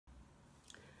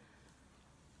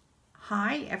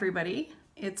Hi everybody,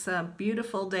 it's a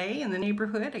beautiful day in the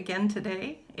neighborhood again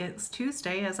today. It's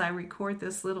Tuesday as I record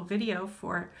this little video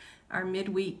for our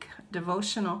midweek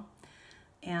devotional,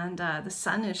 and the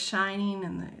sun is shining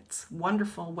and it's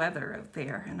wonderful weather out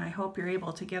there, and I hope you're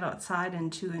able to get outside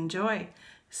and to enjoy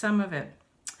some of it.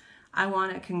 I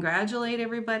want to congratulate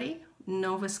everybody.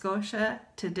 Nova Scotia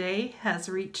today has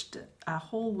reached a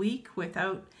whole week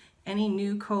without any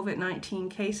new COVID-19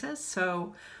 cases,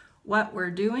 so what we're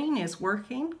doing is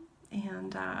working,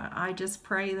 and I just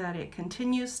pray that it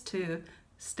continues to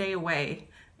stay away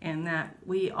and that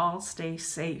we all stay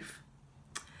safe.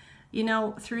 You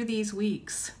know, through these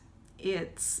weeks,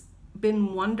 it's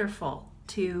been wonderful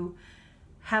to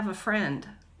have a friend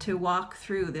to walk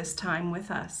through this time with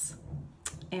us.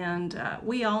 And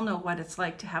we all know what it's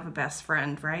like to have a best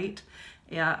friend, right?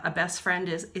 Yeah, a best friend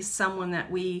is someone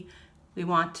that we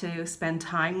want to spend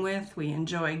time with. We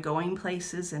enjoy going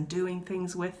places and doing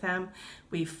things with them.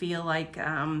 We feel like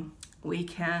we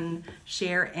can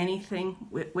share anything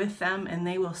with them and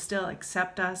they will still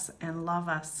accept us and love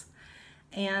us.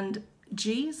 And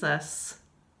Jesus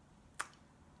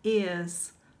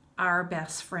is our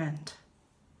best friend.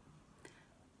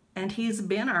 And he's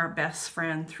been our best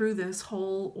friend through this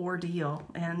whole ordeal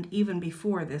and even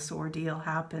before this ordeal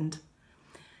happened.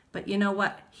 But you know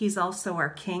what? He's also our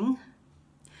King.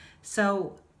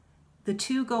 So the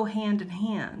two go hand in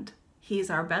hand.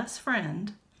 He's our best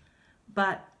friend,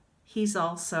 but he's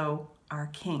also our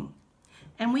King.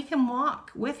 And we can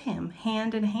walk with him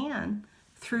hand in hand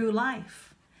through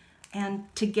life.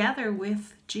 And together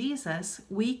with Jesus,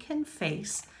 we can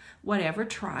face whatever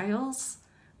trials,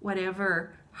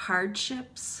 whatever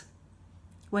hardships,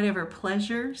 whatever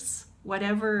pleasures,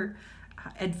 whatever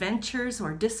adventures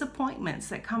or disappointments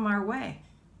that come our way.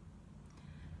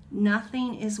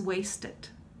 Nothing is wasted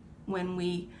when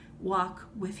we walk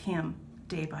with him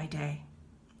day by day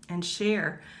and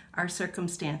share our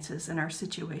circumstances and our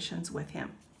situations with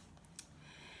him.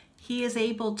 He is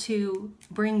able to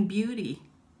bring beauty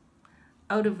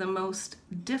out of the most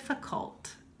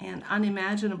difficult and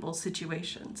unimaginable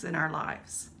situations in our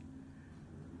lives.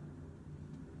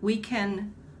 We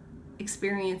can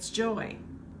experience joy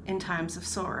in times of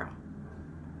sorrow.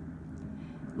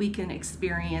 We can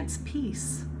experience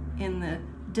peace in the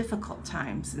difficult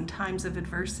times, in times of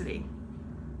adversity.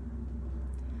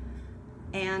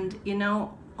 And you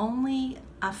know, only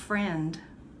a friend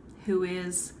who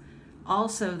is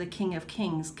also the King of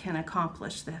Kings can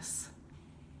accomplish this.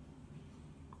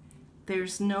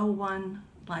 There's no one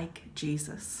like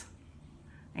Jesus.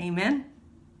 Amen?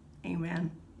 Amen.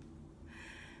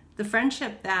 The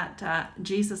friendship that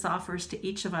Jesus offers to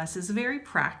each of us is very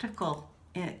practical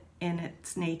in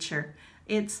its nature.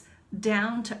 It's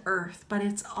down to earth, but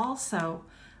it's also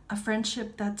a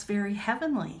friendship that's very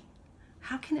heavenly.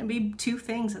 How can it be two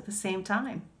things at the same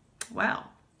time?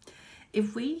 Well,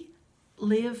 if we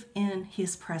live in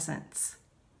his presence,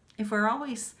 if we're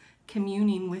always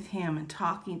communing with him and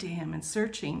talking to him and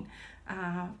searching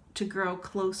to grow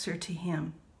closer to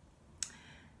him,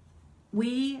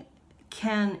 we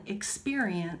can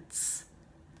experience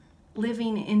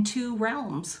living in two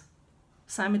realms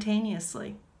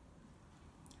simultaneously.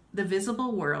 The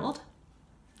visible world,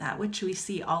 that which we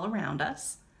see all around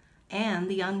us, and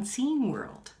the unseen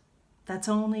world that's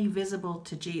only visible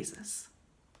to Jesus.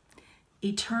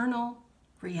 Eternal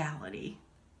reality.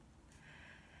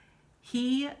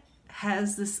 He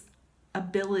has this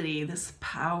ability, this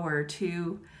power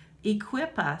to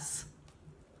equip us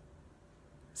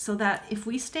so that if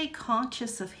we stay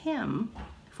conscious of him,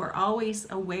 if we're always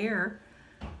aware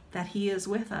that he is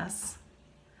with us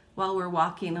while we're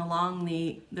walking along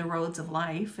the roads of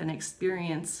life and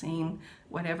experiencing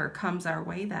whatever comes our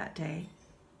way that day,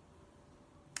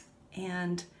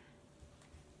 and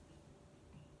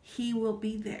he will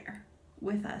be there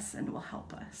with us and will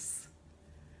help us.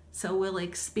 So we'll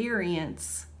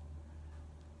experience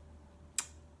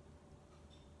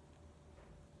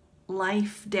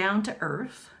life down to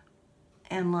earth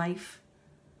and life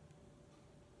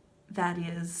that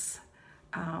is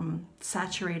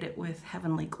saturated with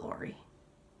heavenly glory.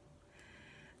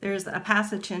 There's a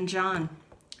passage in John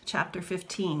chapter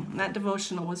 15. And that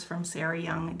devotional was from Sarah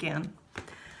Young again.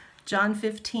 John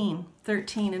 15,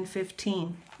 13 and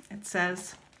 15. It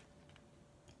says,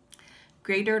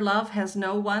 "Greater love has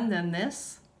no one than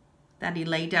this, that he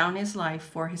lay down his life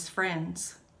for his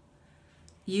friends.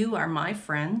 You are my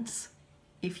friends,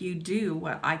 if you do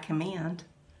what I command.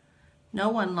 No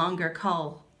one longer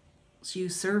calls you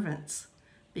servants,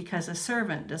 because a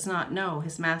servant does not know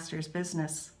his master's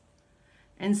business.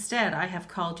 Instead, I have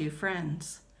called you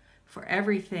friends, for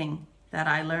everything that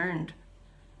I learned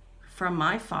from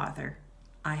my Father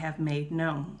I have made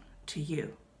known to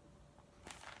you.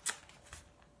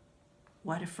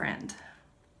 What a friend.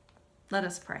 Let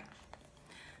us pray.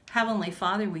 Heavenly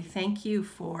Father, we thank you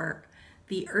for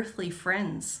the earthly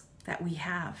friends that we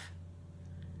have.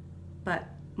 But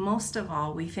most of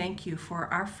all, we thank you for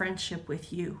our friendship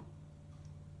with you.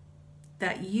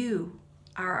 That you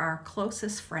are our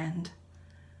closest friend,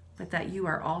 but that you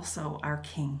are also our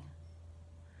King.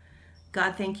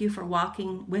 God, thank you for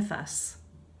walking with us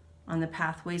on the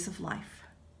pathways of life.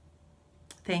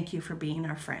 Thank you for being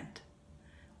our friend.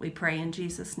 We pray in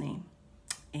Jesus' name.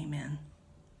 Amen.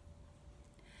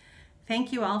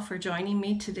 Thank you all for joining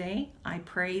me today. I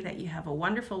pray that you have a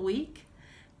wonderful week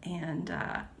and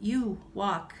you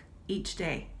walk each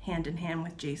day hand in hand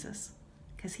with Jesus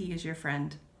because he is your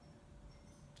friend.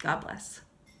 God bless.